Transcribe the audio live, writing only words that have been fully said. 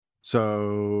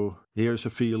So here's a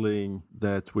feeling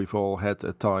that we've all had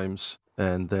at times,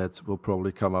 and that will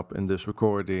probably come up in this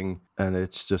recording. And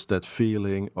it's just that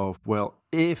feeling of, well,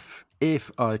 if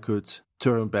I could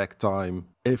turn back time,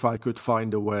 if I could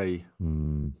find a way,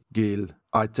 Gil,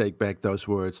 I'd take back those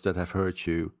words that have hurt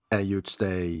you, and you'd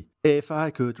stay. If I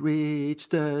could reach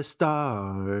the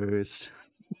stars.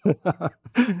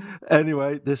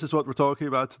 Anyway, this is what we're talking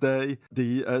about today.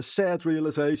 The sad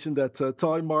realization that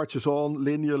time marches on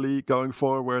linearly going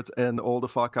forward, and all the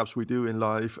fuck-ups we do in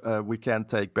life, we can't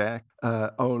take back.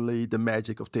 Only the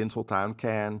magic of Tinseltown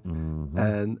can. Mm-hmm.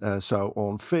 And so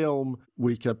on film,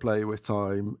 we can play with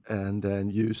time and then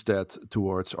use that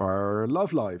towards our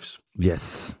love lives.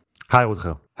 Yes. Hi,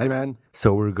 Rutger. Hey, man.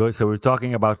 So we're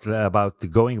talking about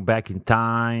going back in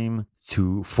time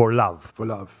for love. For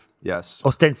love, yes.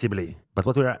 Ostensibly, but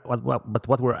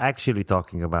what we're actually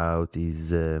talking about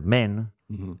is men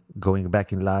going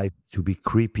back in life to be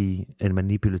creepy and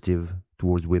manipulative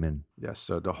towards women. Yes.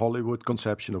 So the Hollywood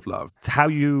conception of love. It's how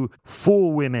you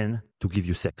fool women to give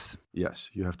you sex. Yes,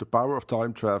 you have the power of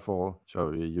time travel,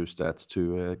 so you use that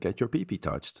to get your pee-pee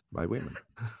touched by women.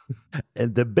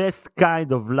 And the best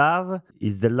kind of love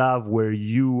is the love where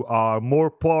you are more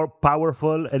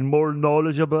powerful and more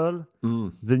knowledgeable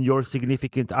than your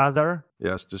significant other.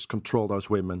 Yes, just control those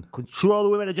women. Control the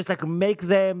women and just like make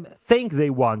them think they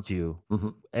want you. Mm-hmm.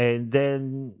 And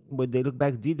then when they look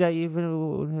back, did I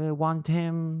even want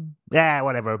him? Yeah,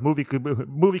 whatever. Movie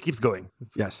keeps going.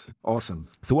 Yes, awesome.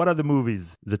 So what are the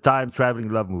movies? The time-traveling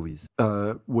love movies?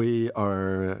 We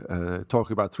are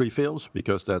talking about 3 films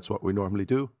because that's what we normally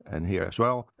do, and here as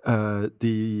well.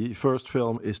 The first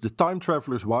film is The Time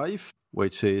Traveler's Wife,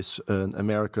 which is an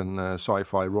American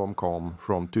sci-fi rom-com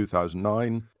from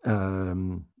 2009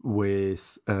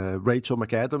 with Rachel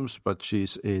McAdams, but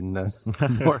she's in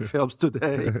more films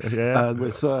today. Yeah.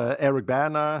 With Eric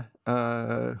Bana,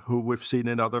 who we've seen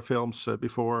in other films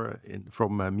before,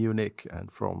 from Munich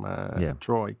and from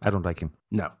Troy. I don't like him.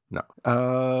 No.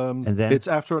 And then? It's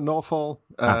after a novel.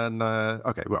 And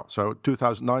okay, well, so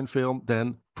 2009 film,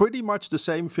 then pretty much the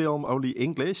same film, only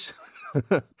English.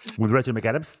 With Rachel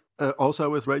McAdams? Also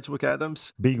with Rachel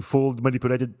McAdams. Being fooled,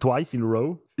 manipulated twice in a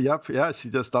row? Yep, yeah, she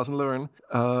just doesn't learn.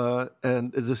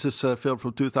 And this is a film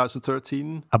from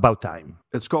 2013. About Time.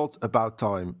 It's called About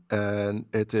Time, and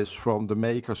it is from the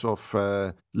makers of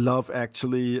Love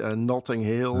Actually and Notting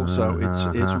Hill. So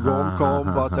it's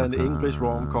rom-com, but an English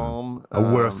rom-com. A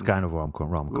worst kind of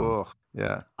rom-com.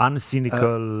 Yeah.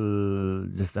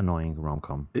 Uncynical, just annoying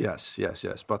rom-com. Yes.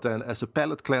 But then as a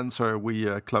palate cleanser, we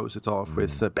close it off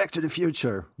with Back to the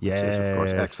Future. Yes. Which is, of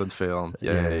course, excellent film.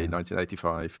 Yay,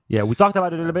 1985. Yeah, we talked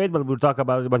about it a little bit,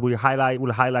 but we'll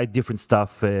highlight different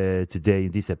stuff today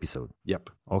in this episode. Yep.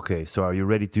 Okay, so are you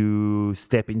ready to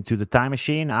step into the time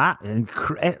machine? How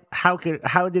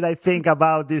did I think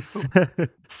about this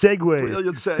segue?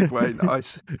 Brilliant segue,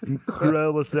 nice.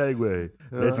 Incredible segue.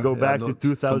 Let's go back to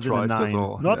 2009.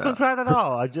 Not contrived at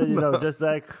all. I just, just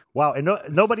like, wow. And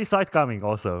nobody saw it coming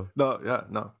also.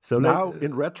 No. So now,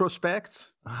 in retrospect...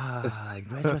 in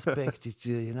retrospect,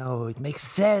 it makes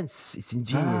sense. It's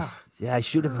ingenious. Yeah, I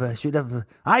should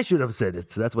have said it.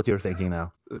 That's what you're thinking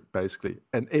now. Basically.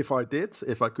 And if I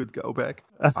could go back,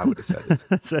 I would have said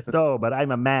it. No, but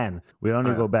I'm a man. We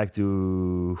only go back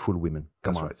to full women.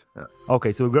 Come on. That's right. Yeah.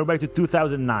 Okay, so we go back to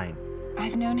 2009.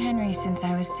 I've known Henry since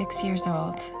I was 6 years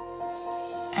old.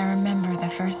 I remember the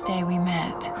first day we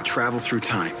met. We travel through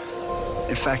time.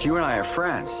 In fact, you and I are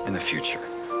friends in the future,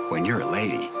 when you're a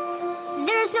lady.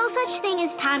 There's no such thing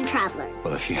as time travelers.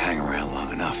 Well, if you hang around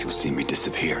long enough, you'll see me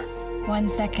disappear. 1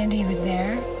 second he was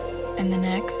there, and the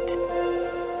next,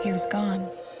 he was gone.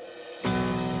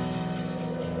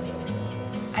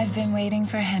 I've been waiting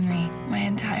for Henry my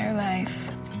entire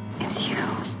life. It's you.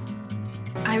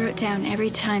 I wrote down every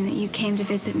time that you came to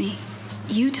visit me.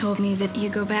 You told me that you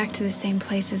go back to the same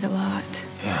places a lot.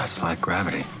 Yeah, it's like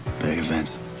gravity. Big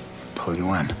events pull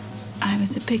you in. I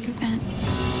was a big event.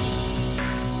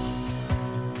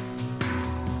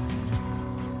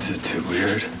 Is it too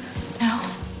weird? No,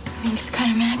 I think it's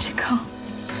kind of magical.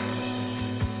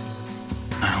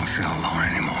 I don't feel alone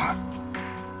anymore.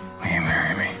 Will you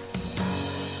marry me?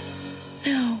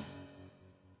 No.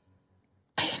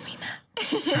 I didn't mean that.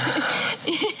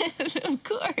 Of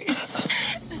course.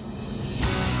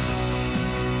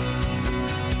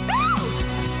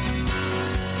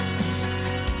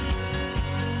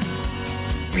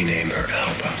 We named her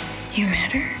Alba. You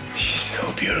met her? She's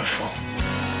so beautiful.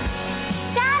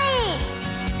 Daddy!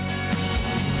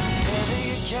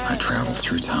 I travel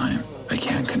through time. I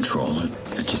can't control it.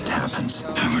 It just happens.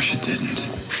 I wish it didn't.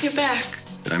 You're back.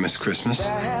 Did I miss Christmas?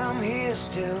 What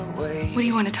do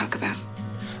you want to talk about?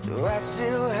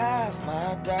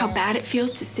 How bad it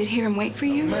feels to sit here and wait for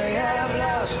you?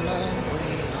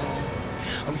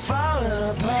 I'm falling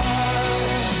apart.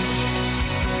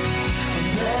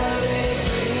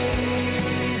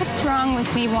 What's wrong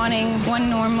with me wanting one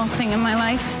normal thing in my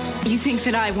life? You think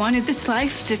that I wanted this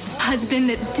life? This husband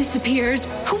that disappears?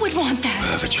 Who would want that?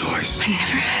 I have a choice. I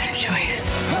never had a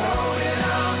choice.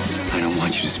 I don't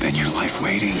want you to spend your life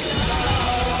waiting.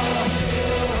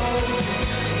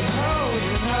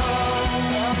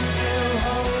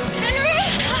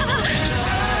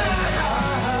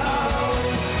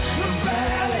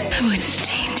 I wouldn't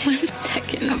change 1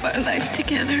 second of our life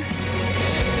together.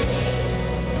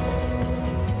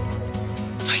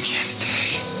 I can't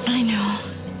stay. I know.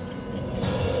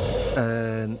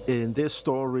 And in this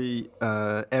story,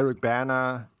 Eric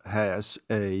Bana has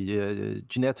a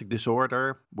genetic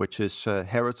disorder which is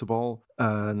heritable,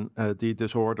 and the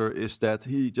disorder is that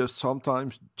he just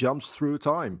sometimes jumps through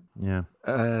time. Yeah.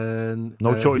 And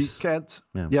No choice. He can't.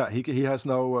 Yeah. He has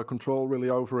no control really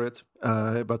over it.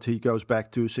 But he goes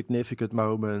back to significant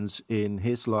moments in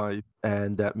his life,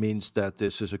 and that means that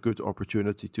this is a good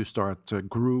opportunity to start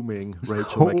grooming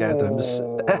Rachel McAdams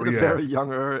at a very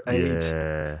younger age.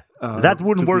 Yeah. That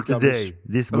wouldn't to work become today.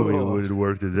 This movie wouldn't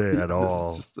work today at This is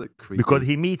all. just a creepy- Because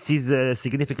he meets his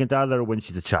significant other when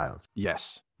she's a child.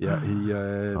 Yes. Yeah, he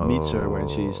meets her when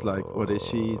she's like, what is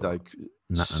she? Like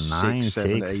 9, 6,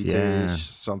 7, 6, 8 yeah. ish,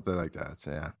 something like that.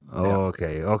 Yeah.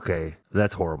 Okay.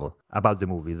 That's horrible. About the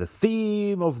movie. The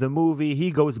theme of the movie, he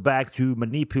goes back to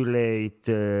manipulate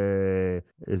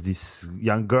this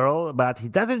young girl, but he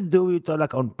doesn't do it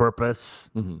like on purpose,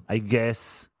 I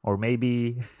guess. Or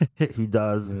maybe he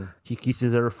does. Yeah. He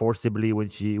kisses her forcibly when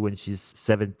she's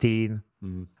 17.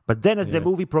 But then as the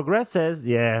movie progresses,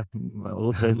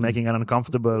 Ultra is making an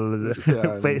uncomfortable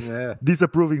face,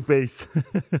 disapproving face.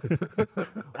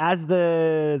 As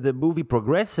the movie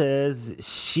progresses,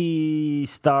 she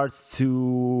starts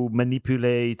to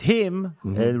manipulate him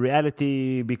in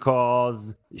reality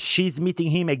because she's meeting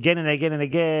him again and again and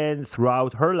again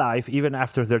throughout her life, even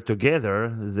after they're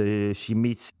together. She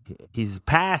meets his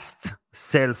past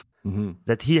self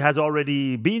that he has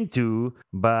already been to,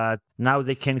 but now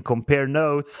they can compare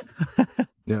notes.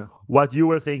 What you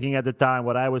were thinking at the time,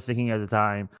 what I was thinking at the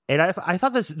time. And I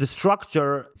thought that the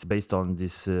structure is based on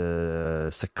this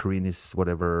Sakarinis,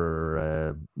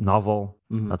 novel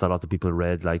that a lot of people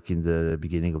read like in the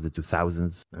beginning of the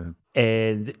 2000s.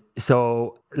 And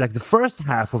so like the first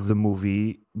half of the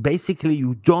movie, basically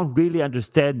you don't really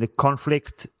understand the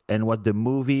conflict and what the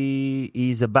movie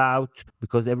is about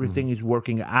because everything is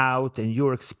working out and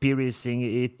you're experiencing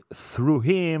it through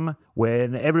him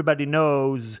when everybody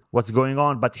knows what's going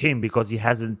on but him because he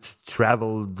hasn't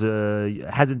traveled,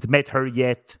 hasn't met her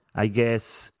yet, I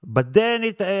guess. But then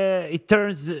it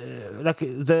turns like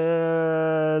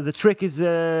the trick is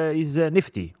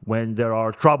nifty when there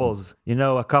are troubles. You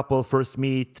know, a couple first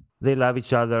meet, they love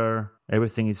each other,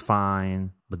 everything is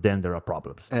fine. But then there are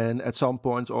problems. And at some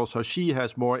point also she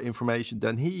has more information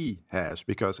than he has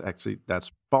because actually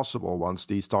that's possible once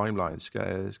these timelines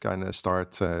kind of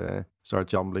start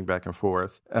jumbling back and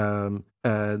forth.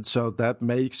 And so that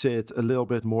makes it a little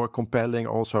bit more compelling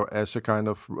also as a kind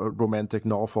of romantic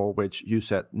novel, which you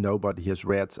said nobody has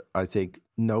read. I think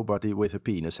nobody with a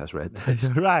penis has read.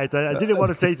 Right. I didn't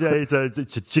want to say it's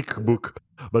a chick book,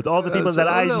 but all the people that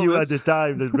I knew at the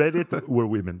time that read it were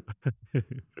women.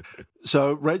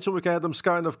 So Rachel McAdams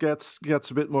kind of gets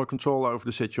a bit more control over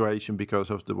the situation because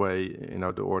of the way,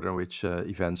 the order in which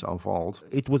events unfold.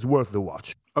 It was worth the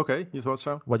watch. Okay, you thought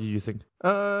so? What did you think?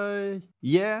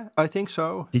 Yeah, I think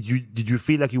so. Did you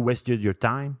feel like you wasted your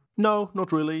time? No,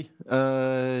 not really.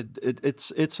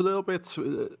 It's a little bit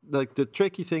like the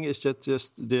tricky thing is that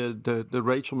just the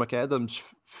Rachel McAdams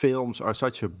films are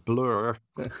such a blur.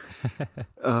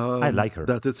 I like her.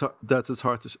 That it's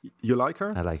hard to. You like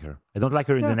her? I like her. I don't like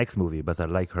her in the next movie, but I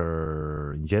like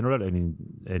her in general,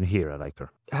 and here I like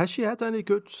her. Has she had any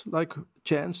good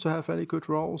chance to have any good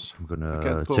roles? I'm gonna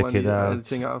can't pull check it out.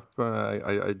 Anything up.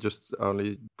 I just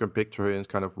only can picture her in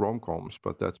kind of rom-coms,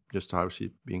 but that's just how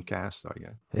she's being cast, I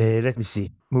guess. Let me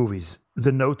see. Movies.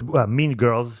 The Note, Mean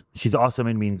Girls. She's awesome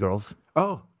in Mean Girls.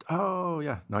 Oh,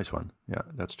 yeah, nice one. Yeah,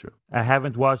 that's true. I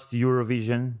haven't watched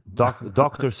Eurovision.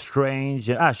 Doctor Strange.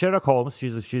 Sherlock Holmes.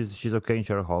 She's okay in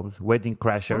Sherlock Holmes. Wedding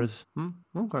Crashers.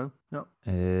 Okay. Yeah.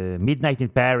 Midnight in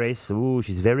Paris. Ooh,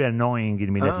 she's very annoying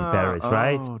in Midnight in Paris,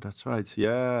 right? Oh, that's right.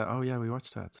 Yeah. Oh, yeah. We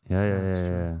watched that.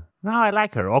 Yeah. No, I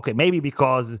like her. Okay, maybe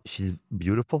because she's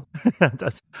beautiful.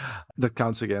 That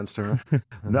counts against her.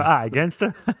 No, against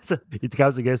her. It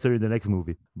counts against her in the next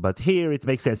movie. But here it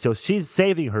makes sense. So she's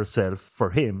saving herself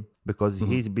for him because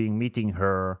he's been meeting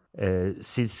her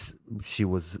since she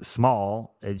was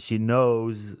small, and she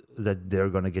knows that they're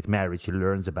gonna get married. She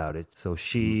learns about it. So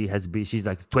she's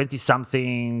like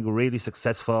 20-something, really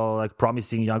successful, like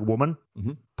promising young woman.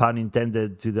 Pun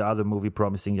intended to the other movie,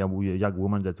 Promising Young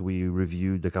Woman, that we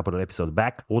reviewed a couple of episodes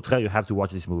back. Ultra, you have to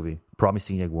watch this movie,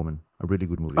 Promising Young Woman. A really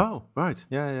good movie. Oh, right.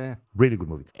 Yeah. Really good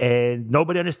movie. And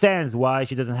nobody understands why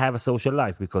she doesn't have a social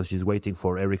life, because she's waiting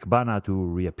for Eric Bana to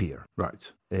reappear.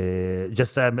 Right.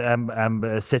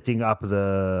 I'm setting up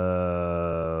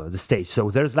the stage.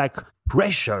 So there's like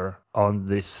pressure on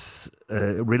this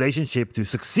relationship to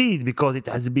succeed because it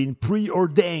has been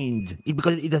preordained.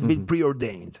 Been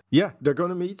preordained. Yeah, they're going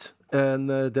to meet, and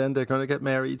then they're going to get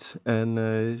married,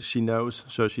 and she knows,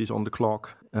 so she's on the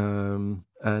clock.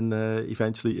 And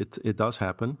eventually it does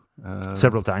happen.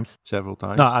 Several times.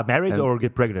 No, married or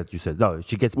get pregnant, you said. No,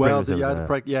 she gets pregnant.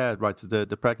 Well,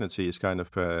 the pregnancy is kind of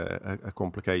a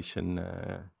complication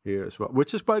here as well,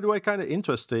 which is, by the way, kind of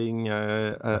interesting.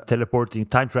 Teleporting,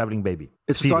 time-traveling baby.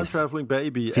 It's a time-traveling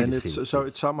baby, and it's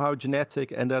somehow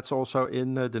genetic, and that's also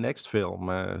in the next film,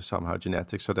 somehow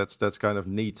genetic. So that's kind of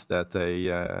neat that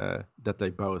they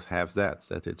both have that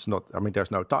it's not, I mean, there's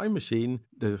no time machine.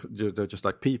 They're just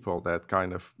like people that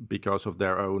kind of, because of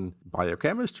their own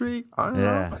biochemistry, I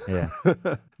don't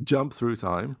know, jump through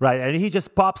time. Right, and he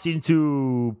just pops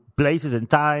into places and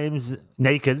times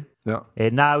naked. Yeah.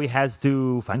 And now he has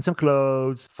to find some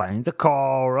clothes, find a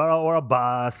car or a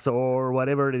bus or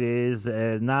whatever it is.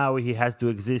 And now he has to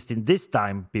exist in this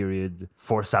time period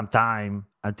for some time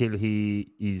until he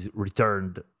is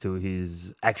returned to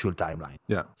his actual timeline.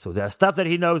 Yeah. So there are stuff that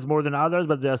he knows more than others,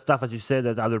 but there are stuff, as you said,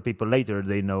 that other people later,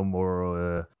 they know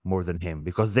more than him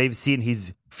because they've seen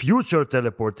his future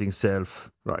teleporting self.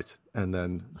 Right. And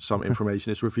then some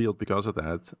information is revealed because of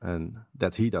that, and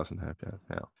that he doesn't have yet.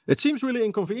 Yeah. It seems really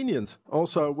inconvenient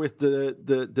also with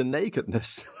the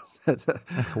nakedness.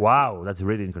 Wow, that's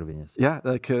really inconvenient. Yeah,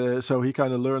 so he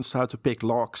kind of learns how to pick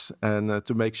locks and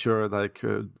to make sure,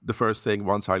 the first thing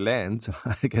once I land,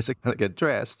 I guess I gotta get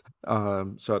dressed.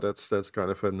 So that's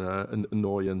kind of an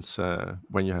annoyance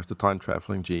when you have the time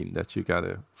traveling gene, that you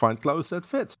gotta find clothes that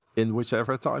fit in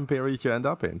whichever time period you end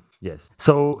up in. Yes.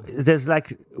 So there's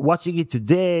watching it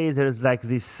today, there's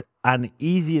this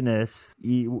uneasiness.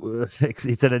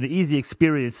 It's an uneasy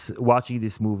experience watching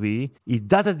this movie. It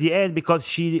does at the end because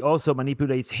she also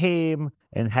manipulates him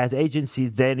and has agency.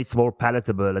 Then it's more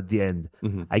palatable at the end.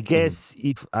 I guess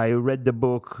if I read the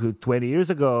book 20 years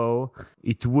ago,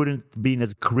 it wouldn't been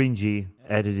as cringy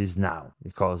as it is now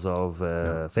because of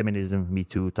feminism, Me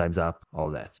Too, Time's Up,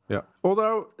 all that. Yeah.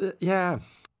 Although,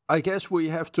 I guess we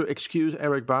have to excuse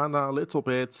Eric Bana a little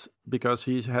bit because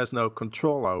he has no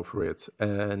control over it.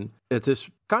 And it is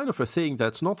kind of a thing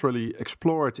that's not really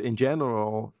explored in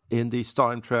general in these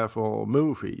time travel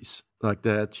movies. Like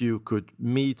that you could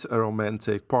meet a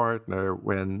romantic partner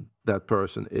when that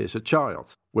person is a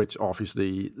child, which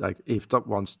obviously, if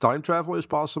once time travel is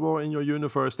possible in your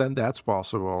universe, then that's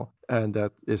possible. And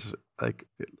that is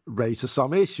raises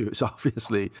some issues,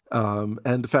 obviously.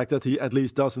 And the fact that he at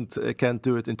least can't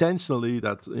do it intentionally,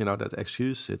 that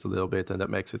excuses it a little bit, and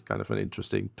that makes it kind of an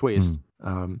interesting twist.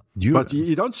 But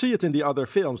you don't see it in the other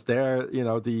films. They are,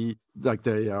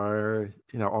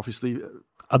 obviously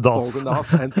adults, old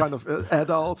enough and kind of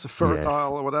adults,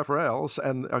 fertile, or whatever else.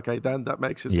 And then that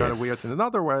makes it kind of weird in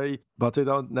another way. But they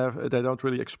don't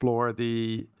really explore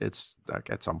it's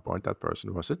at some point that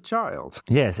person was a child.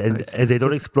 Yes, and they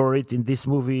don't explore it in this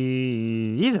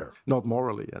movie either. Not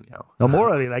morally, anyhow. Not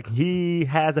morally. He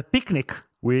has a picnic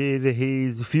with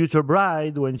his future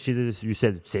bride when you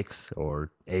said 6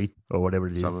 or 8 or whatever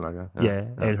it is. Something like that. Yeah.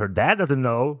 And her dad doesn't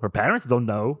know. Her parents don't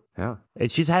know. Yeah.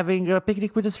 And she's having a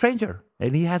picnic with a stranger.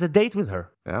 And he has a date with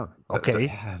her. Yeah.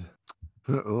 Okay.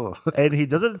 And he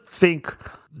doesn't think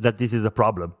that this is a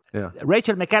problem. Yeah.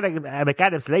 Rachel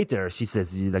McAdams later, she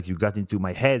says, you got into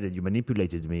my head and you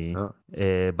manipulated me.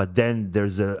 But then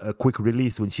there's a quick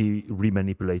release when she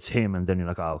remanipulates him, and then you're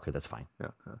like, oh, okay, that's fine.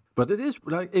 Yeah. But it is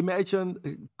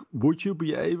imagine, would you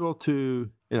be able to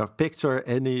picture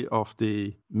any of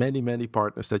the many, many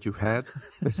partners that you've had?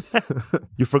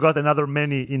 You forgot another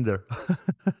many in there.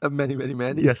 Many, many,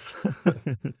 many? Yes.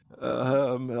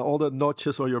 All the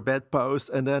notches on your bedpost,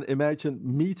 and then imagine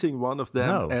meeting one of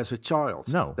them No. as a child.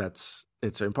 No.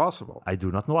 It's impossible. I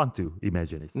do not want to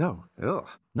imagine it. No. Ugh.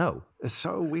 No. It's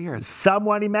so weird.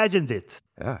 Someone imagined it.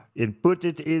 Yeah. And put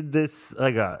it in this.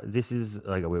 This is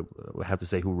we have to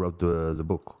say who wrote the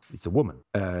book. It's a woman.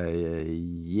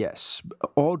 Yes.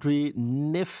 Audrey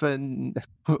Niffen.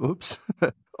 Oops.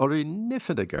 Audrey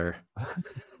Niffenegger.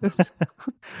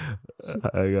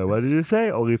 What did you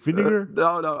say? Audrey Finnegar?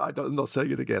 No, I'm not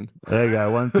saying it again. I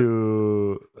want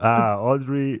to.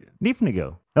 Audrey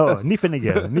Niffenegger. Oh,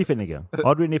 Niffenegger.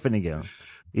 Audrey Niffenegger.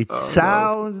 It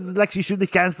sounds like she should be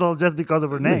cancelled just because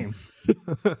of her name. It's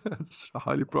a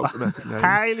highly problematic name.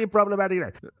 Highly problematic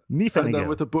name. Niffenegger. And then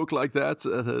with a book like that...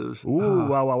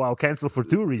 Wow. Cancelled for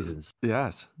 2 reasons.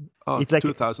 Yes. Oh, It's like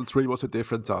 2003 was a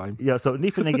different time. Yeah, so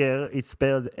Niffenegger, it's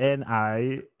spelled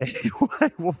N-I...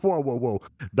 Whoa.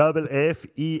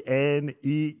 F-E-N-E-G-G-E-R.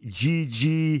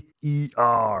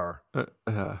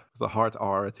 The hard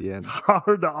R at the end.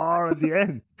 Hard R at the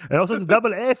end. And also the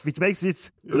double F, it makes it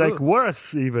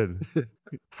worse even.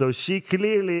 So she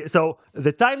clearly... So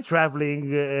the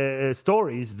time-traveling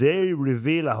stories, they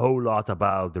reveal a whole lot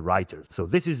about the writers. So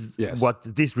this is what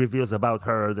this reveals about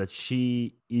her, that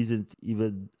she isn't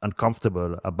even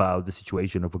uncomfortable about the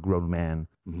situation of a grown man,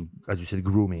 as you said,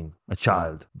 grooming a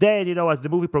child. Then, as the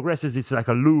movie progresses, it's like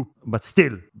a loop, but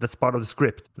still, that's part of the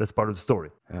script. That's part of the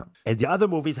story. Yeah. And the other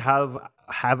movies have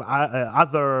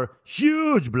other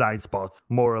huge blind spots,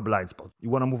 moral blind spots. You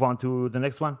want to move on to the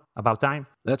next one? About time?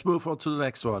 Let's move on to the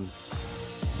next one.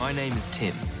 My name is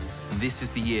Tim, and this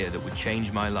is the year that would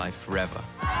change my life forever.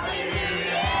 Happy New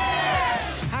Year!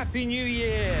 Happy New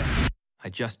Year! I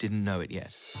just didn't know it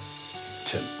yet.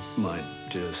 Tim, my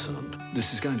dear son,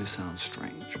 this is going to sound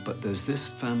strange, but there's this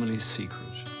family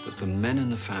secret that the men in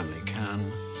the family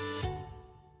can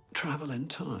travel in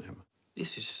time.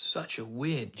 This is such a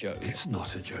weird joke. It's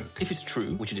not a joke. If it's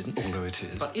true, which it isn't. Although it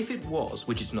is. But if it was,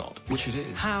 which it's not. Which it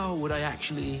is. How would I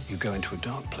actually... You go into a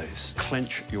dark place,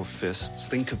 clench your fists,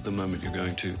 think of the moment you're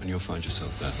going to, and you'll find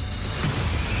yourself there.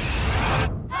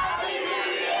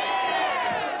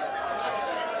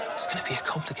 It's going to be a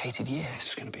complicated year.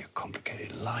 It's going to be a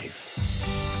complicated life.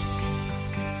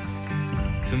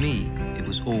 For me, it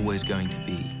was always going to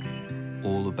be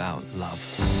all about love.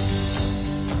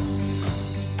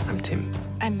 I'm Tim.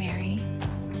 I'm Mary.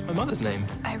 It's my mother's name.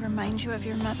 I remind you of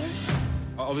your mother?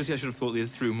 Obviously, I should have thought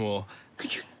this through more.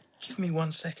 Could you give me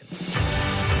 1 second?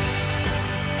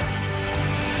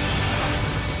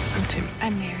 I'm Tim.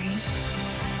 I'm Mary.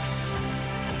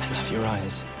 I love your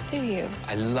eyes. Do you?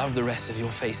 I love the rest of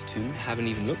your face, too. Haven't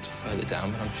even looked further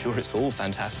down, but I'm sure it's all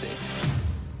fantastic.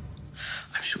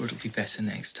 I'm sure it'll be better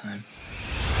next time.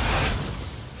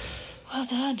 Well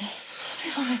done. Some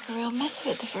people make a real mess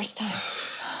of it the first time.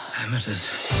 Amateurs.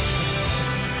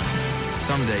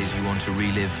 Some days you want to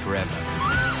relive forever.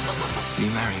 Will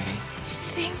you marry me?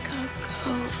 I think I'll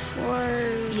go for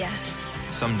yes.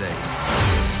 Some days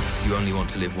you only want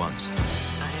to live once.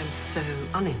 I am so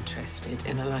uninterested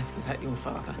in a life without your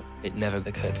father. It never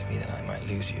occurred to me that I might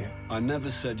lose you. I never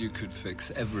said you could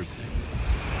fix everything.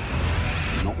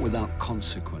 Not without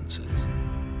consequences.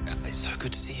 It's so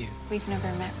good to see you. We've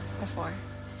never met before.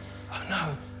 Oh,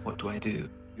 no. What do I do?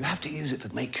 You have to use it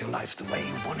to make your life the way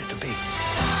you want it to be.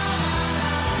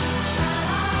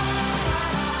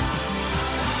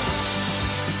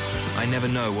 I never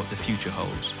know what the future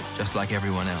holds, just like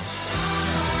everyone else.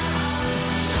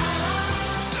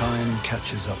 Time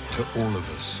catches up to all of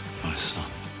us, my son.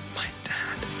 My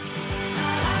dad.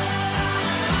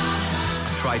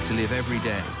 I've tried to live every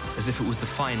day as if it was the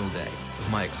final day of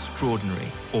my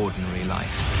extraordinary, ordinary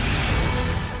life.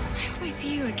 I hope I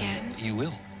see you again. You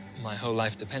will. My whole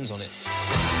life depends on it.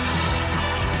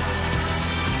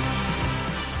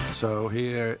 So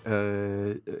here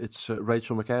it's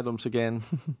Rachel McAdams again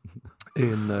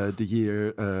in the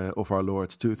year of our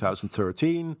Lord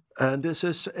 2013. And this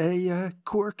is a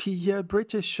quirky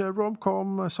British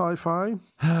rom-com sci-fi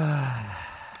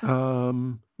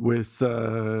with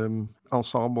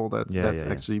ensemble that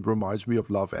actually reminds me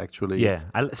of Love Actually. Yeah,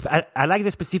 I like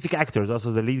the specific actors.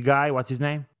 Also the lead guy, what's his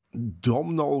name?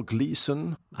 Domhnall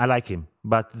Gleeson. I like him,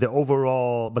 but the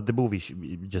movie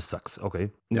just sucks.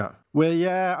 Okay. Yeah. Well,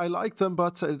 yeah, I like them,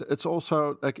 but it's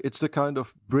also like it's the kind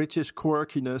of British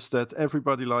quirkiness that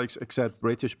everybody likes except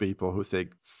British people who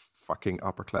think fucking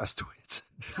upper class twits.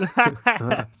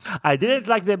 I didn't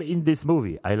like them in this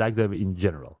movie. I like them in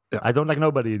general. Yeah. I don't like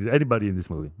anybody in this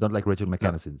movie. Don't like Rachel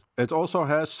McAdams. Yeah. It also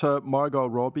has Margot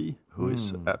Robbie, who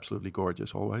is absolutely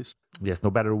gorgeous always. Yes,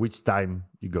 no matter which time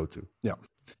you go to. Yeah.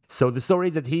 So the story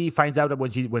that he finds out that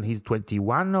when he's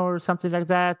 21 or something like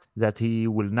that he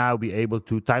will now be able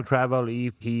to time travel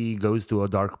if he goes to a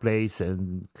dark place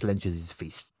and clenches his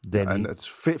fist. Then it's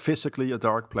physically a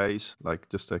dark place, like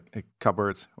just a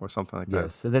cupboard or something like that.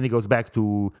 Yes, and then he goes back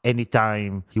to any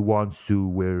time he wants to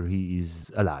where he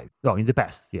is alive. No, in the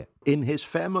past, yeah. In his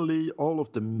family, all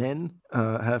of the men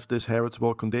have this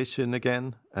heritable condition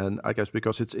again. And I guess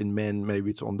because it's in men,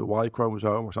 maybe it's on the Y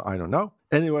chromosome or so, I don't know.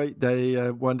 Anyway, they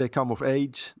when they come of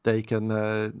age, they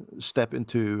can step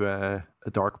into a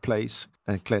dark place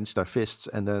and clench their fists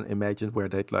and then imagine where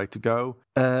they'd like to go.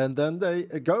 And then they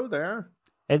go there.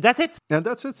 And that's it. And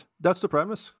that's it. That's the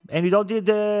premise. And you don't need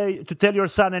to tell your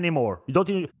son anymore.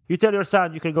 You tell your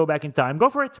son you can go back in time. Go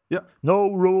for it. Yeah. No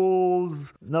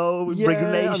rules, no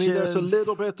regulations. I mean, there's a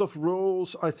little bit of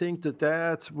rules. I think the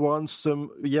dad wants some.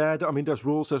 Yeah, I mean, there's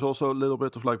rules. There's also a little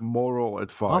bit of like moral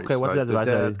advice. Okay, what's like that? The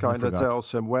dad kind of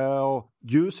tells him, well,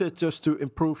 use it just to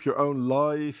improve your own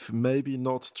life. Maybe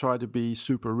not try to be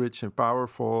super rich and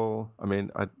powerful. I mean,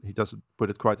 he doesn't put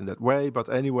it quite in that way. But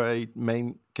anyway,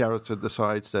 main character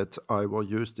decides that I will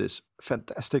use this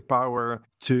fantastic power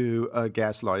to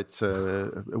gaslight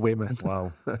women.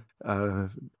 Wow.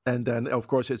 And then, of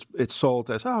course, it's sold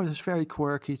as, it's very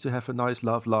quirky to have a nice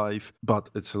love life,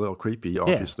 but it's a little creepy,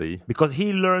 obviously. Yeah, because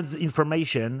he learns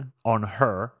information on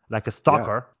her, like a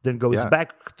stalker, then goes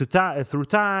back to through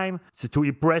time to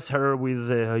impress her with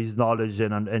his knowledge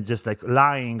and just like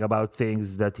lying about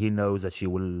things that he knows that she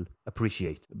will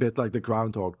appreciate. A bit like the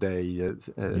Groundhog Day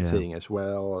thing as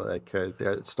well. Like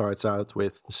it starts out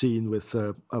with a scene with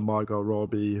Margot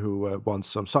Robbie who wants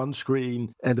some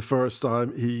sunscreen, and the first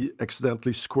time he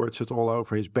accidentally squirts it all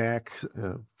over his back.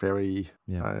 I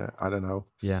don't know.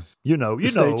 Yeah, you know. The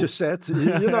stage is set.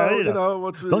 You know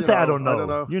what. Don't say I don't know. I don't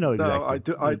know. You know exactly.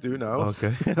 No, I do know.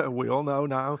 Okay. We all know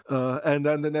now. And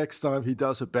then the next time he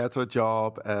does a better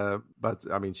job. But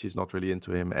I mean, she's not really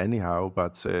into him anyhow.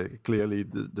 But clearly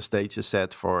the stage is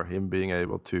set for him being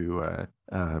able to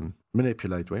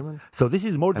manipulate women. So this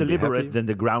is more deliberate than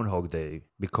the Groundhog Day,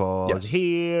 because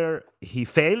here he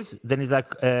fails, then he's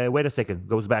like, wait a second,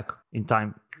 goes back in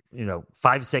time,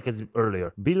 5 seconds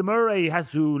earlier. Bill Murray has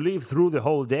to live through the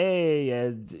whole day,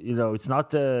 and it's not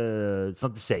the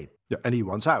same. Yeah, and he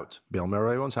wants out. Bill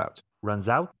Murray wants out. Runs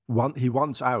out? He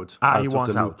wants out. He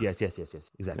wants out. Yes,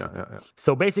 exactly. Yeah.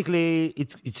 So basically,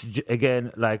 it's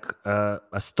again like a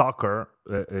stalker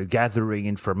gathering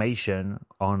information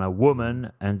on a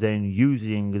woman and then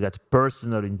using that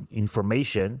personal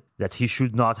information that he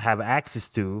should not have access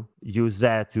to, use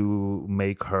that to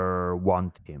make her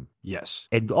want him. Yes.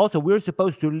 And also, we're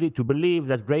supposed to believe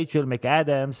that Rachel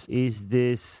McAdams is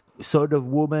this sort of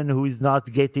woman who is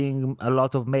not getting a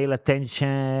lot of male attention,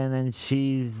 and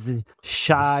she's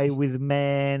shy with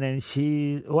men, and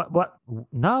what?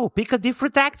 No, pick a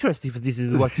different actress if this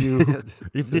is what you,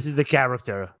 if this is the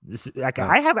character.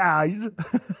 I have eyes,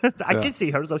 I can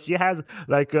see her, so she has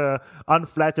like a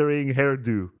unflattering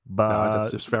hairdo. But no,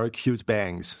 that's just very cute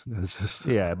bangs.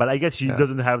 But I guess she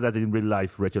doesn't have that in real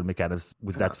life. Rachel McAdams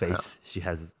with that face, she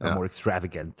has a more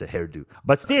extravagant hairdo.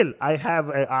 But still, I have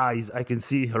eyes. I can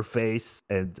see her face,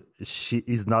 and she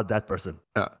is not that person.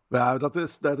 Yeah, well,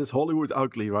 that is Hollywood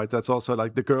ugly, right? That's also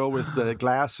like the girl with the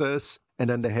glasses. And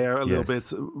then the hair a little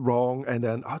bit wrong, and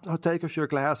then no, take off your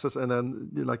glasses, and then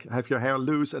you like have your hair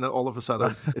loose, and then all of a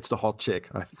sudden it's the hot chick,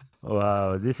 right?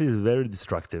 Wow, this is very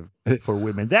destructive for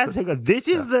women. This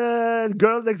is the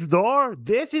girl next door.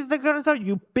 This is the girl next door.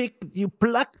 You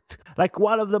plucked like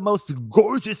one of the most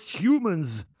gorgeous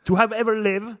humans to have ever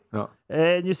lived,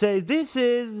 and you say this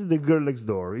is the girl next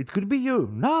door. It could be you.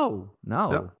 No.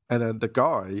 Yeah. And then the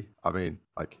guy, I mean,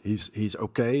 like he's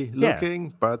okay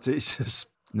looking, but he's just.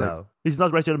 No, he's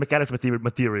not Rachel McAdams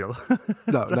material.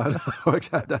 No,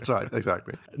 exactly. That's right,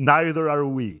 exactly. Neither are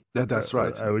we. That's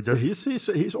right.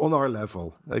 He's on our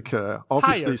level. Like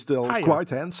obviously higher. Quite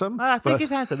handsome. I think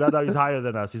he's handsome. No, he's higher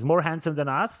than us. He's more handsome than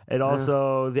us, and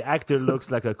also the actor looks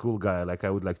like a cool guy. Like I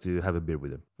would like to have a beer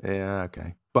with him. Yeah,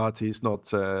 okay. But he's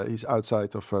not. He's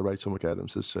outside of Rachel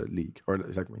McAdams' league, or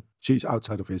exactly, she's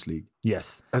outside of his league.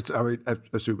 Yes. I mean,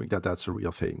 assuming that's a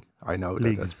real thing. I know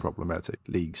that's problematic.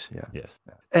 Leagues, yeah. Yes.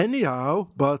 Yeah. Anyhow,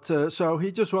 but so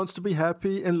he just wants to be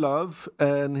happy in love,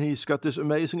 and he's got this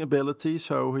amazing ability.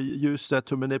 So he used that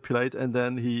to manipulate, and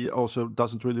then he also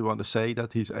doesn't really want to say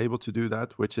that he's able to do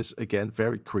that, which is again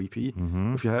very creepy.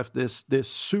 Mm-hmm. If you have this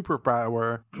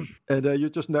superpower, and you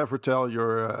just never tell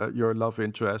your love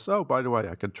interest. Oh, by the way,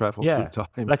 I can travel through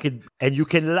time. And you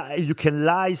can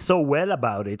lie so well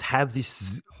about it, have this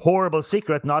horrible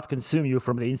secret not consume you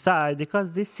from the inside, because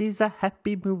this is a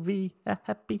happy movie, a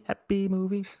happy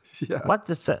movie. Yeah.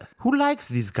 Who likes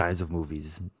these kinds of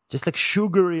movies? Just like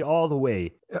sugary all the way.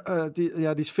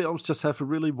 These films just have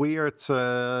really weird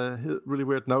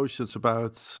notions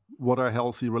about what are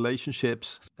healthy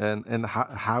relationships and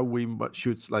how we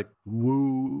should like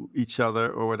woo each other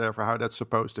or whatever, how that's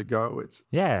supposed to go.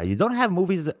 You don't have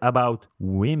movies about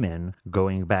women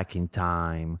going back in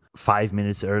time 5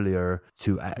 minutes earlier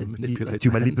to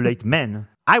manipulate men.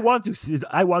 I want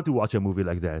to watch a movie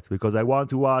like that because I want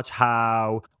to watch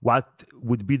what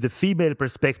would be the female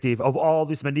perspective of all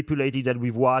this manipulating that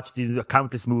we've watched in the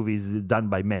countless movies done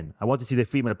by men. I want to see the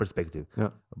female perspective. Yeah.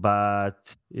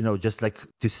 But just like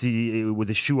to see with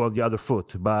the shoe on the other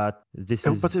foot. But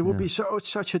but it would be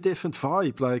such a different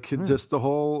vibe. Like just the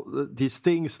whole these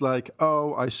things like,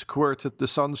 oh, I squirted the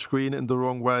sunscreen in the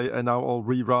wrong way and now I'll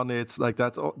rerun it like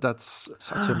that. Oh, that's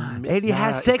such a and he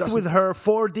has sex with her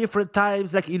 4 different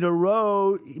times, like in a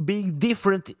row, being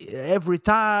different every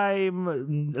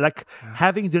time, like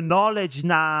having the knowledge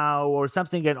now or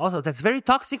something. And also that's very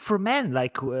toxic for men,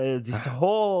 like this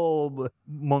whole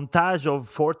montage of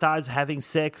 4 times having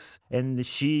sex, and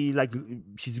she's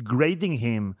grading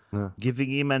him, giving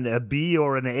him a B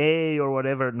or an A or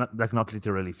whatever, not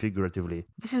literally, figuratively.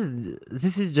 This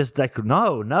is just like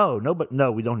no,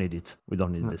 we don't need it. We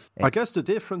don't need this. I guess the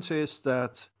difference is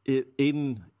that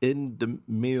in the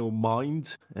male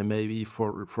mind, and maybe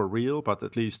for real, but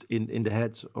at least in the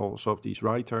heads also of these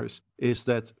writers, is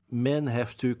that men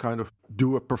have to kind of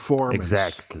do a performance.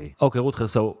 Exactly. Okay, Rutger,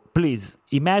 so please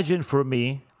imagine for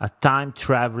me a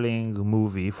time-traveling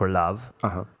movie for love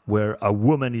where a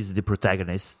woman is the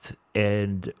protagonist,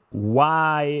 and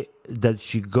why does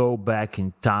she go back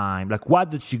in time? Like, what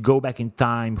did she go back in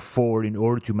time for in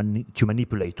order to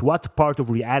manipulate? What part of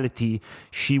reality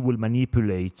she will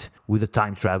manipulate with a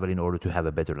time travel in order to have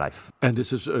a better life? And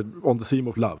this is on the theme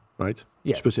of love, right?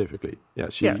 Yeah. Specifically. Yeah,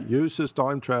 she uses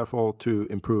time travel to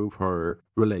improve her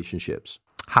relationships.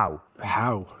 How?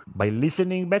 By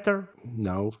listening better?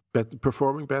 No.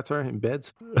 Performing better in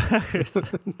bed?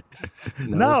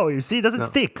 No, you see, it doesn't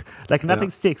stick. Like, nothing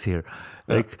sticks here.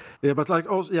 But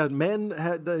like also, men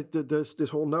had this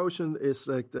whole notion is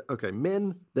like,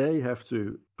 men, they have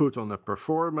to put on a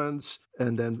performance,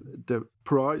 and then the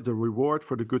reward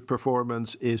for the good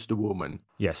performance is the woman.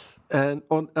 Yes. And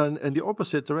in the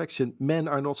opposite direction, men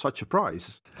are not such a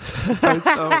prize. Right?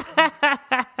 So,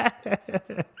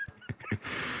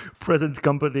 present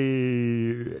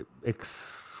company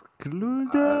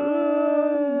excluded.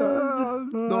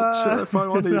 Not sure if I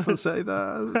want to even say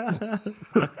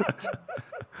that.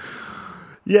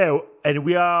 Yeah, and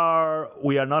we are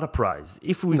not a prize.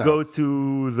 If we go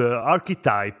to the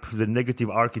archetype, the negative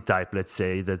archetype, let's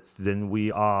say, that then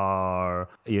we are,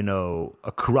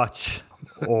 a crutch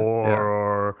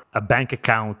or a bank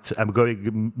account. I'm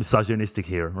going misogynistic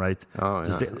here, right? Oh,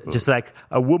 yeah. Just like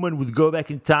a woman would go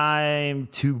back in time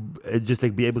to just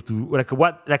like be able to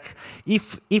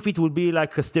if it would be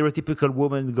like a stereotypical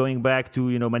woman going back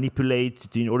to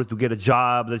manipulate in order to get a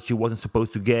job that she wasn't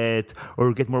supposed to get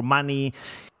or get more money,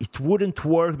 it wouldn't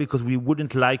work because we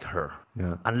wouldn't like her.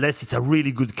 Yeah. Unless it's a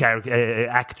really good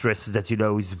actress that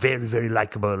is very, very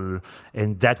likable,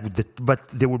 and but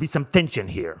there will be some tension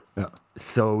here. Yeah.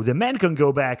 So the men can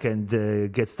go back and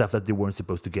get stuff that they weren't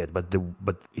supposed to get, but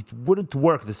it wouldn't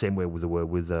work the same way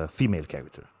with a female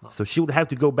character. So she would have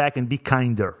to go back and be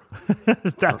kinder.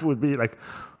 That would be like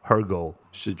her goal.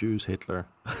 Seduce Hitler.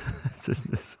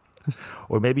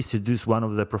 Or maybe seduce one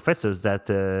of the professors that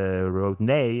wrote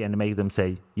nay and make them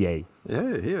say yay.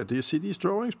 Yeah, here. Do you see these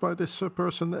drawings by this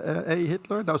person, A.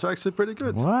 Hitler? That was actually pretty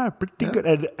good. Wow, pretty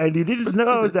good. And he didn't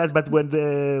know that, but when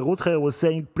Rutger was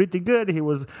saying pretty good, he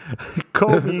was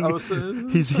combing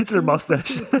his Hitler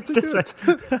mustache. Just like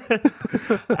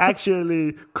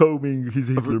actually combing his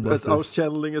Hitler mustache. I was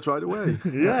channeling it right away.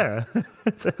 Yeah,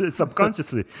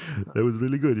 subconsciously. That was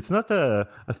really good. It's not a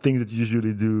thing that you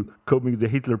usually do, combing the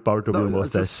Hitler part of your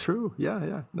mustache. That's true.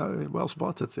 Yeah. No, well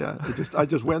spotted. Yeah, I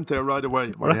just went there right away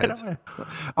in my head.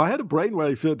 I had a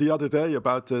brainwave the other day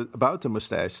about the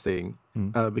mustache thing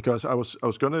because I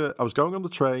was going on the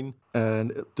train,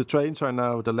 and the trains are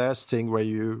now the last thing where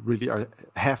you really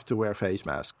have to wear face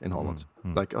mask in Holland.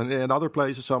 Like in other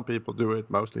places, some people do it,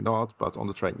 mostly not, but on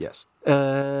the train, yes.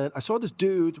 And I saw this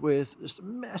dude with this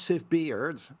massive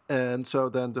beard, and so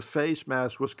then the face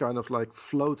mask was kind of like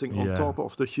floating on top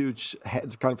of the huge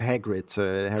kind of Hagrid,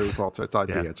 Harry Potter type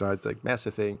beard, right? Like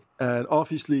massive thing, and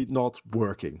obviously not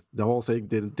working the whole thing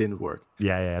didn't work.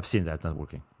 Yeah, I've seen that not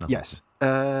working. Yes.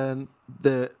 And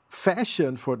the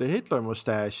fashion for the Hitler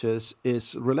mustaches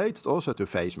is related also to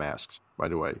face masks, by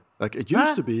the way. Like it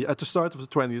used to be at the start of the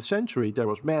 20th century, there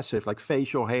was massive like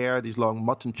facial hair, these long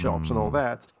mutton chops and all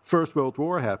that. First World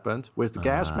War happened with the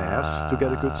gas masks. To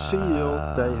get a good seal,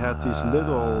 they had these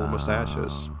little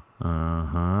mustaches.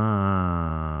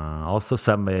 Also,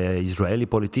 some Israeli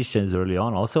politicians early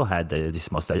on also had this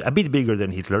mustache, a bit bigger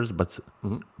than Hitler's,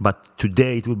 but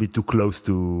today it would be too close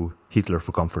to Hitler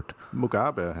for comfort.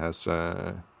 Mugabe has.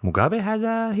 Mugabe had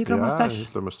a Hitler mustache?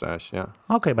 Hitler mustache, yeah.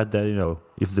 Okay, but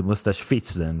if the mustache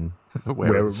fits, then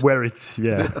wear it.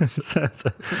 Yeah. Yes.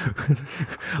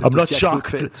 I'm not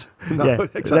shocked. No, yeah.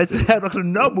 exactly.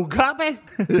 No, Mugabe?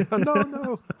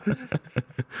 No.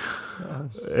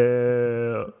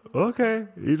 Okay,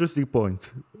 interesting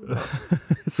point.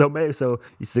 So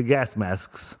it's the gas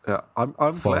masks. Yeah,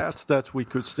 I'm glad that we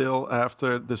could still,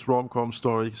 after this rom-com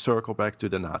story, circle back to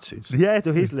the Nazis. Yeah,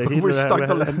 to Hitler. We stuck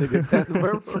the landing again.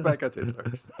 We're back at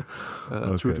Hitler.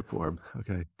 True to form.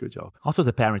 Okay, good job. Also,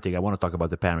 the parenting. I want to talk about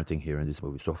the parenting here in this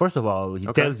movie. So first of all, he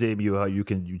tells him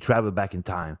you travel back in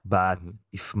time. But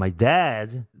if my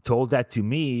dad told that to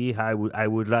me, I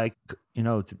would like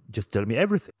to just tell me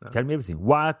everything. Yeah. Tell me everything.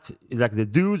 What like the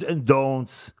do's and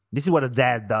don'ts. This is what a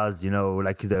dad does,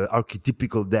 like the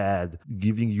archetypical dad,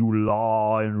 giving you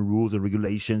law and rules and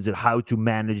regulations and how to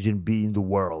manage and be in the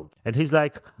world. And he's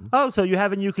like, oh, so you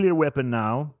have a nuclear weapon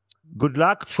now. Good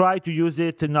luck. Try to use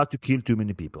it and not to kill too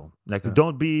many people.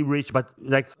 Don't be rich, but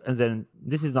and then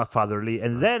this is not fatherly.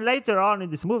 And then later on in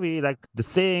this movie, the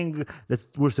thing that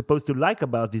we're supposed to like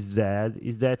about his dad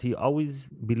is that he always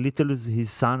belittles his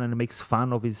son and makes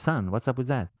fun of his son. What's up with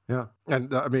that? Yeah.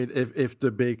 And I mean, if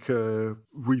the big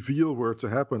reveal were to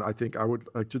happen, I think I would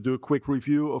like to do a quick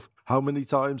review of how many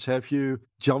times have you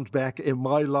jumped back in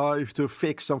my life to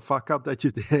fix some fuck up that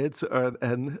you did,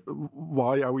 and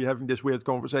why are we having this weird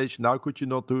conversation? Now could you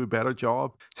not do a better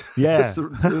job? Yeah. Just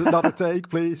another take,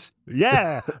 please.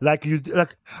 Yeah.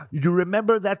 You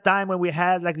remember that time when we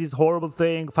had this horrible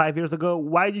thing 5 years ago?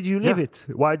 Why did you leave it?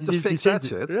 Why did you fix change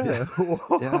that it? shit?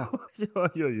 Yeah.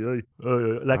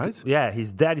 Right? Yeah,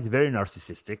 his dad is very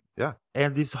narcissistic. Yeah.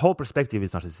 And this whole perspective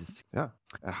is narcissistic. Yeah.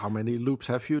 How many loops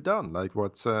have you done?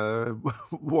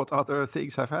 What other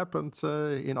things have happened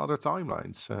in other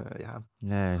timelines?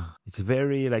 Yeah. It's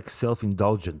very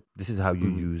self-indulgent. This is how you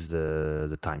use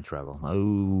the time travel.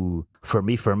 Oh, for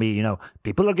me,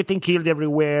 people are getting killed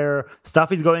everywhere.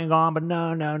 Stuff is going on, but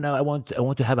no. I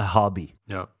want to have a hobby.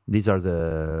 Yeah. These are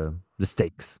the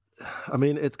stakes. I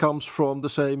mean, it comes from the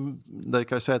same,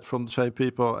 like I said, from the same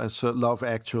people as Love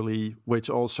Actually, which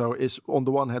also is, on the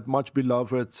one hand, much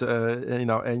beloved,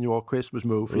 annual Christmas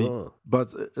movie. Oh.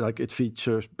 But it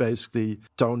features basically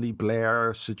Tony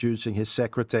Blair seducing his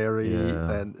secretary,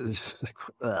 and it's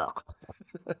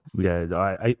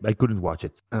yeah, I couldn't watch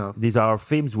it. These are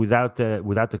films without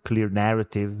a clear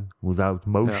narrative, without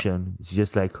motion. It's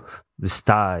just the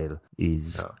style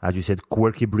is, as you said,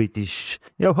 quirky British.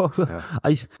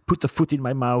 I put a foot in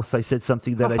my mouth. I said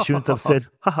something that I shouldn't have said.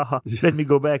 Let me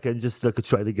go back and just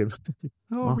try it again.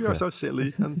 We are so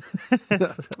silly.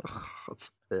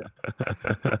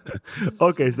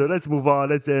 Okay, so let's move on.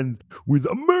 Let's end with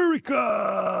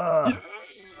America.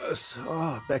 Yes.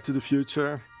 Back to the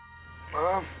Future.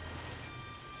 Mom,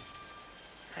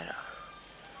 I had a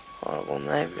horrible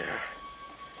nightmare.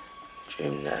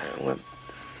 Dreamed that I went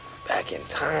back in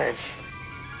time.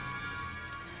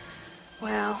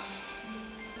 Wow.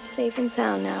 Safe and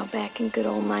sound now, back in good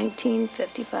old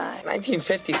 1955.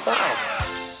 1955?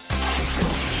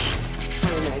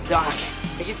 Wait a minute, Doc.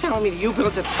 Are you telling me that you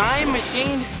built a time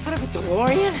machine out of a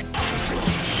DeLorean?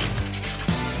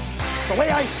 The way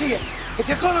I see it, if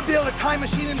you're gonna build a time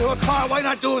machine into a car, why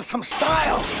not do it with some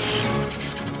style?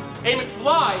 Hey,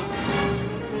 McFly!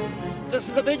 This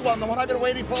is the big one, the one I've been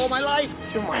waiting for all my life.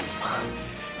 You're my mom.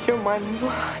 You're my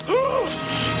mom.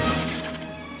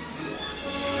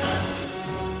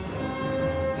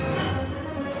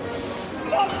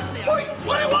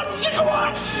 21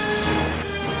 gigawatts!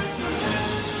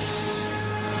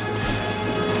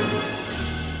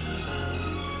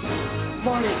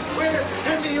 Marty, we're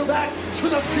sending you back to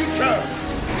the future!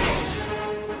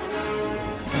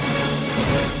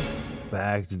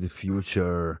 Back to the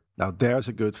Future. Now, there's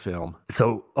a good film.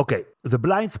 So, okay, the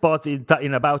blind spot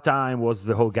in About Time was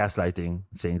the whole gaslighting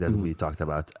thing that we talked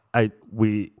about. I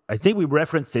think we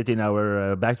referenced it in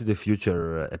our Back to the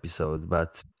Future episode,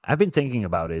 but I've been thinking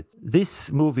about it.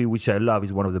 This movie, which I love,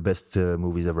 is one of the best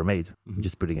movies ever made.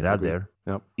 Just putting it out there.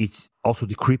 Yep. It's also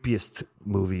the creepiest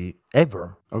movie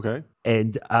ever. Okay.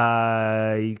 And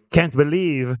I can't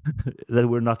believe that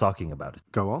we're not talking about it.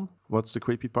 Go on. What's the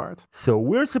creepy part? So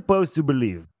we're supposed to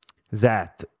believe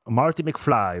that Marty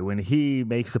McFly, when he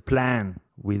makes a plan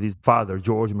with his father,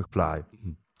 George McFly,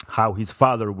 how his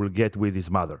father will get with his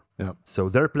mother. Yeah. So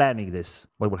they're planning this,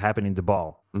 what will happen in the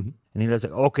ball. Mm-hmm. And he's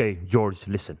like, okay, George,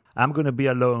 listen, I'm going to be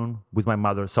alone with my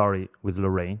mother, with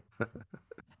Lorraine.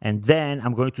 And then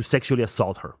I'm going to sexually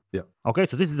assault her. Yeah. Okay,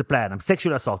 so this is the plan. I'm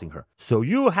sexually assaulting her. So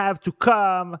you have to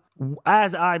come,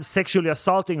 as I'm sexually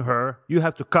assaulting her, you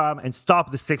have to come and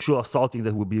stop the sexual assaulting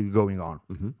that will be going on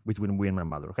between me and my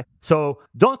mother, okay? So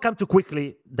don't come too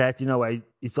quickly that,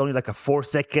 it's only like a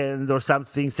 4-second or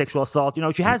something sexual assault.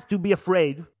 She has to be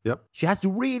afraid. Yep. She has to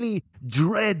really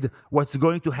dread what's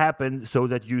going to happen so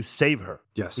that you save her.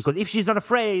 Yes. Because if she's not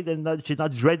afraid and she's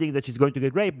not dreading that she's going to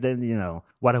get raped, then,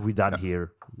 what have we done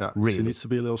here? Yeah. Really? She needs to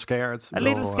be a little scared. A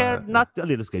little scared, not a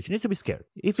little scared. She needs to be scared.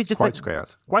 If it's just quite scared.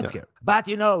 Quite scared. But,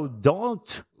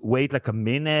 don't wait like a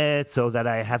minute so that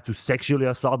I have to sexually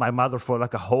assault my mother for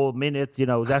like a whole minute.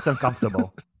 That's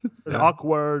uncomfortable. It's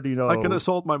awkward, I can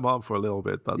assault my mom for a little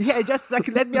bit, but... Yeah, just like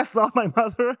let me assault my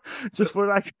mother just for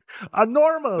like a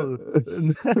normal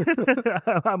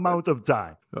amount of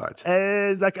time. Right.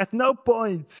 And like at no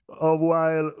point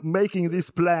while making this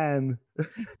plan,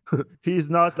 he's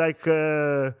not like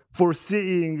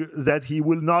foreseeing that he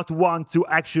will not want to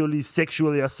actually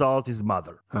sexually assault his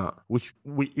mother, which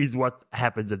is what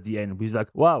happens at the end. He's like,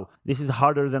 wow, this is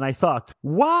harder than I thought.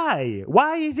 Why?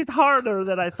 Why is it harder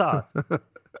than I thought?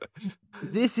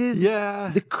 This is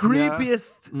the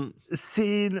creepiest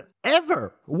scene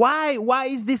ever. Why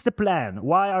is this the plan?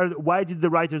 Why did the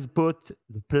writers put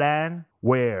the plan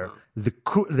where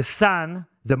the son,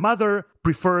 the mother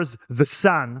prefers the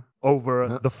son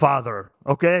over the father,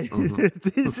 okay?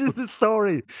 This is the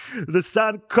story. The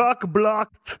son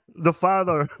cock-blocked the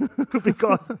father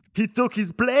because he took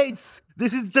his place.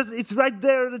 This is it's right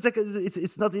there. It's like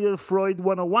it's not even Freud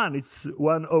 101. It's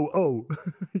 100.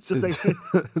 It's just like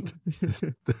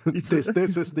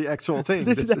this is the actual thing.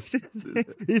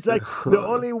 It's like the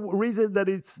only reason that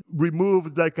it's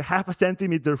removed like a half a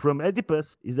centimeter from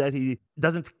Oedipus is that he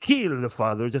doesn't kill the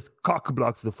father, just cock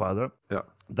blocks the father. Yeah.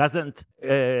 Doesn't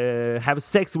have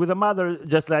sex with the mother,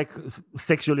 just like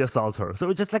sexually assault her. So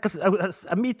it's just like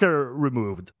a meter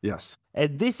removed. Yes.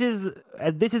 And this is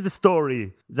the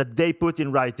story that they put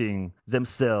in writing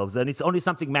themselves. And it's only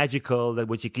something magical that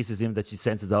when she kisses him that she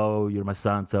senses, oh, you're my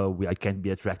son, so I can't be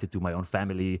attracted to my own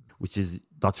family, which is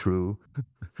not true.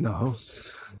 No.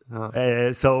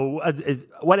 So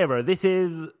whatever, this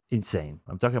is insane.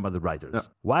 I'm talking about the writers. Yeah.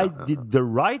 Why did the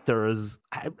writers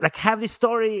have this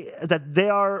story that they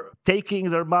are taking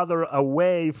their mother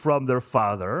away from their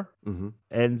father,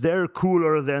 and they're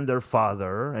cooler than their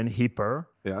father and hipper,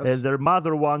 and their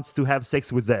mother wants to have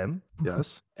sex with them.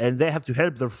 Yes. And they have to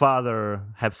help their father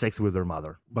have sex with their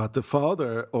mother. But the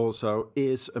father also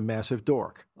is a massive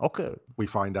dork. Okay. We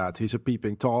find out he's a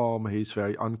peeping Tom. He's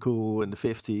very uncool in the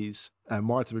 50s. And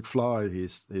Marty McFly,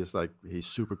 he's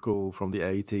super cool from the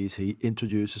 80s. He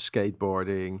introduces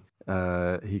skateboarding.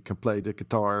 He can play the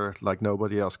guitar like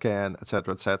nobody else can,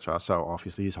 etc., etc. So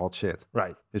obviously he's hot shit.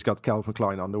 Right. He's got Calvin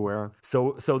Klein underwear.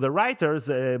 So the writers,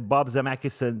 Bob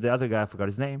Zemeckis and the other guy, I forgot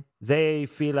his name, they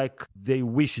feel like they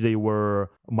wish they were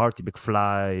Marty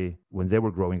McFly when they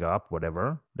were growing up,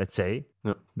 whatever, let's say.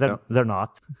 Yeah. They're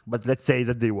not, but let's say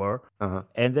that they were.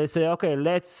 And they say, okay,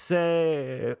 let's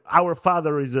say our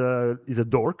father is a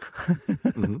dork.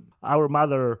 Our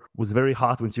mother was very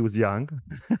hot when she was young.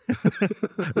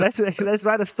 Let's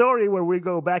write a story where we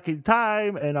go back in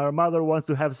time and our mother wants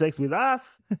to have sex with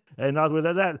us and not with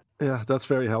her dad. Yeah, that's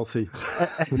very healthy.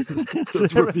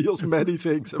 It reveals many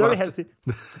things. Very healthy.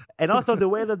 And also the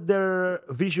way that they're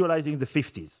visualizing the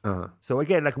 50s. So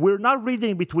again, like we're not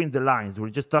reading between the lines. We're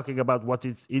just talking about what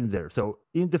is in there. So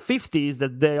in the 50s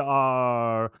that they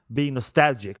are being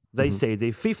nostalgic, they say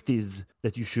the 50s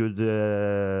that you should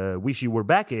wish you were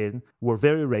back in were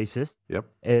very racist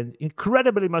and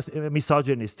incredibly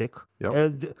misogynistic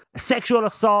and sexual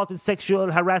assault and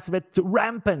sexual harassment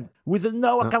rampant with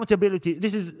no accountability.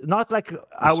 This is not like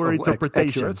our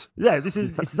interpretation.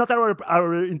 It's not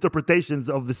our interpretations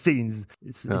of the scenes.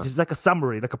 It's just like a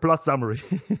summary, like a plot summary,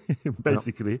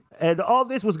 basically. And all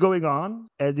this was going on,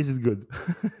 and this is good.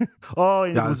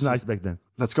 It was nice back then.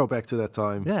 Let's go back to that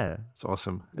time. Yeah, it's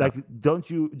awesome. Like, don't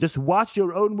you just watch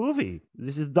your own movie?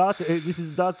 This is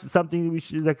not something we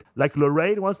should like.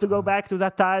 Lorraine wants to go back to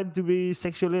that time to be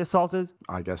sexually assaulted.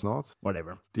 I guess not.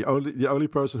 Whatever. The only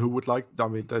person who would like. I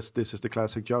mean, this is the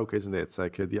classic joke, isn't it?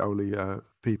 Like the only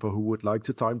people who would like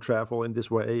to time travel in this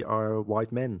way are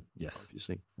white men. Yes,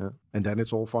 obviously. Yeah. And then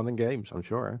it's all fun and games, I'm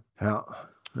sure. Yeah.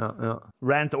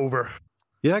 Rant over.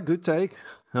 Yeah, good take.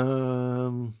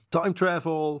 Time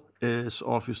travel is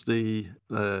obviously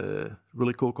a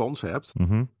really cool concept,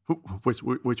 which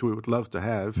we would love to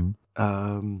have.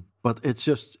 But it's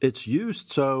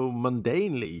used so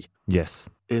mundanely. Yes.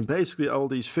 In basically all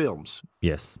these films.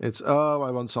 Yes. It's,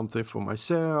 I want something for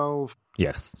myself.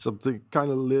 Yes. Something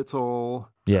kind of little.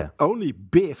 Yeah. Only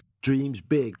Biff dreams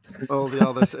big. All the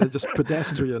others are just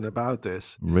pedestrian about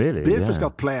this. Really? Biff has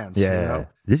got plans. Yeah. You know?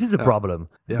 This is the problem.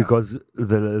 Yeah. Because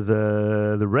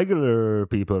the regular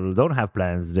people don't have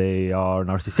plans. They are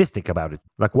narcissistic about it.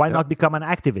 Like, why not become an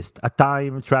activist? A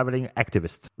time-traveling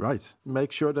activist. Right.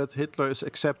 Make sure that Hitler is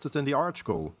accepted in the art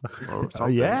school. Or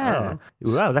something. Yeah.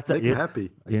 Well, that's make him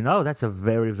happy. You know, that's a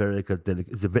very, very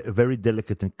very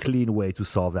delicate and clean way to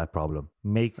solve that problem.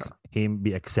 Make him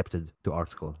be accepted to art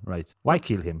school, right? Why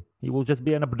kill him? He will just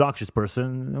be an obnoxious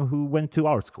person who went to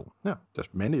art school. Yeah, there's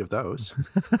many of those.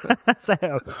 So,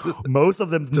 most of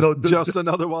them... Just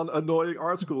another one annoying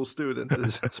art school student.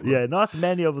 Yeah, not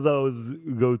many of those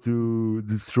go to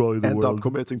destroy the world. End up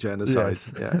committing genocide.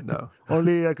 Yes. Yeah, no.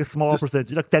 Only like a small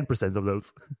percentage, like 10% of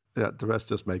those. Yeah, the rest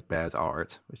just make bad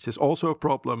art, which is also a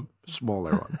problem.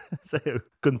 Smaller one. So,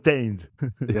 contained.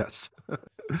 Yes.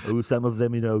 Some of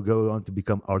them, go on to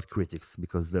become art critics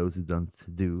because those who don't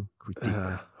do critique.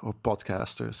 Or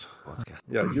podcasters.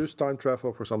 Yeah, use time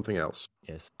travel for something else.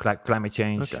 Yes. Climate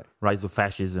change, rise of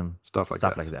fascism, stuff like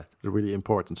that. The really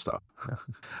important stuff.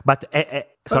 But,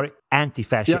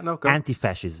 anti-fascism. Yeah,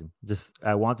 anti-fascism. Just,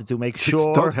 I wanted to make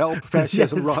sure. Don't help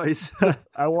fascism rise.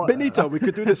 Benito, we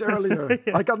could do this earlier.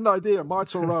 Yeah. I got an idea.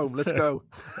 March on Rome. Let's go.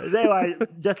 Anyway,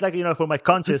 just like, for my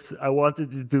conscience, I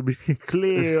wanted it to be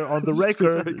clear on the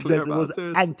record that it was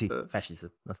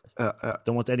anti-fascism.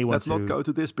 Don't want anyone Let's not go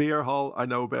to this beer hall. I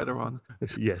know a better one.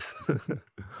 Yes.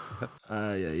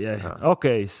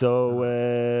 Okay,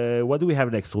 so what do we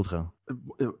have next, Rutger?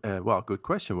 Well, good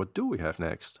question. What do we have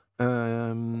next?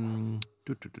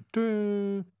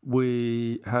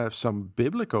 We have some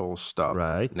biblical stuff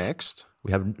next.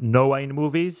 We have Noah in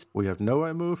movies. We have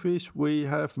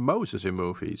Moses in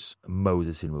movies.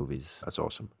 That's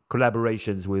awesome.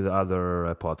 Collaborations with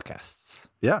other podcasts.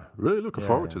 Yeah, really looking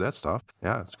forward to that stuff.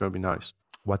 Yeah, it's going to be nice.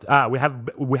 What? We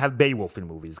have Beowulf in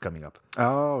movies coming up.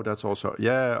 Oh, that's also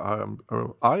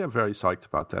I am very psyched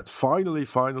about that.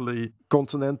 Finally,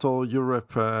 continental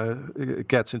Europe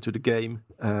gets into the game,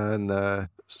 and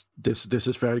this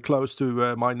is very close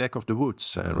to my neck of the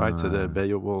woods, right? The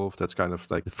Beowulf. That's kind of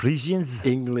like the Frisians,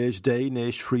 English,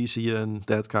 Danish, Frisian,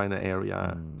 that kind of area,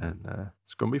 and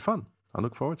it's gonna be fun. I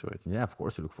look forward to it. Yeah, of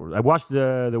course I look forward. I watched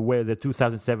the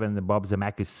 2007 Bob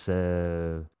Zemeckis,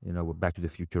 Back to the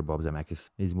Future Bob Zemeckis,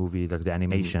 his movie, like the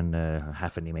animation,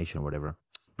 half animation or whatever.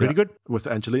 Pretty good. With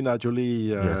Angelina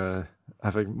Jolie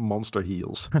having monster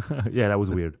heels. Yeah, that was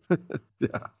weird. Yeah.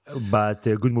 But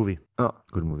good movie. Oh,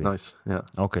 good movie. Nice. Yeah.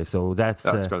 Okay, so that's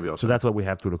going to be awesome. So that's what we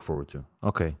have to look forward to.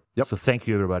 Okay. Yep. So thank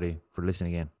you everybody for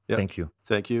listening in. Yep. Thank you.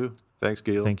 Thank you. Thanks,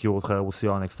 Gil. Thank you, Rutger. We'll see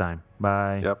you all next time.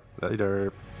 Bye. Yep.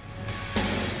 Later.